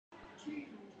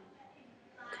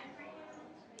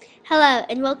Hello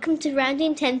and welcome to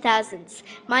Rounding 10,000s.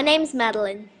 My name's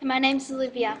Madeline. And my name's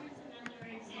Olivia.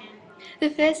 The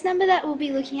first number that we'll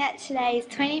be looking at today is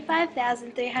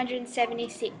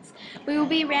 25,376. We will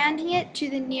be rounding it to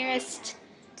the nearest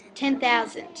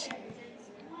 10,000.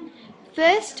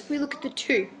 First, we look at the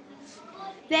 2.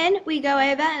 Then we go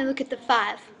over and look at the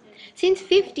 5. Since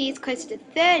 50 is closer to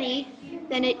 30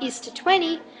 than it is to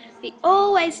 20, we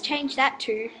always change that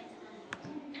to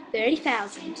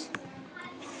 30,000.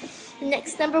 The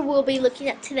next number we'll be looking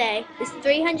at today is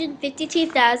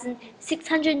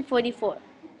 352,644.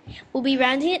 We'll be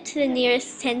rounding it to the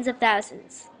nearest tens of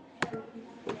thousands.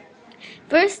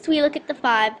 First, we look at the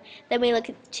 5, then we look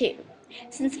at the 2.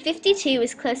 Since 52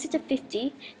 is closer to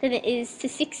 50 than it is to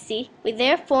 60, we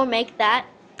therefore make that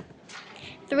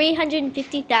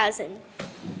 350,000.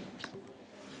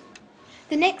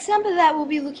 The next number that we'll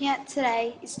be looking at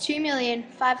today is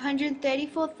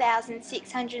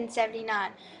 2,534,679.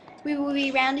 We will be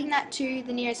rounding that to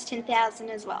the nearest 10,000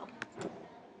 as well.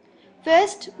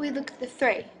 First, we look at the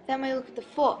 3, then we look at the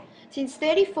 4. Since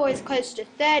 34 is closer to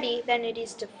 30 than it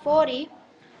is to 40,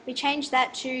 we change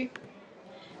that to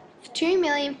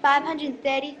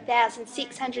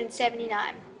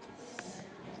 2,530,679.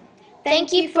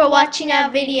 Thank you for watching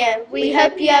our video. We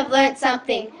hope you have learned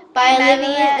something. By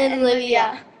Olivia and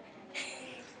Olivia.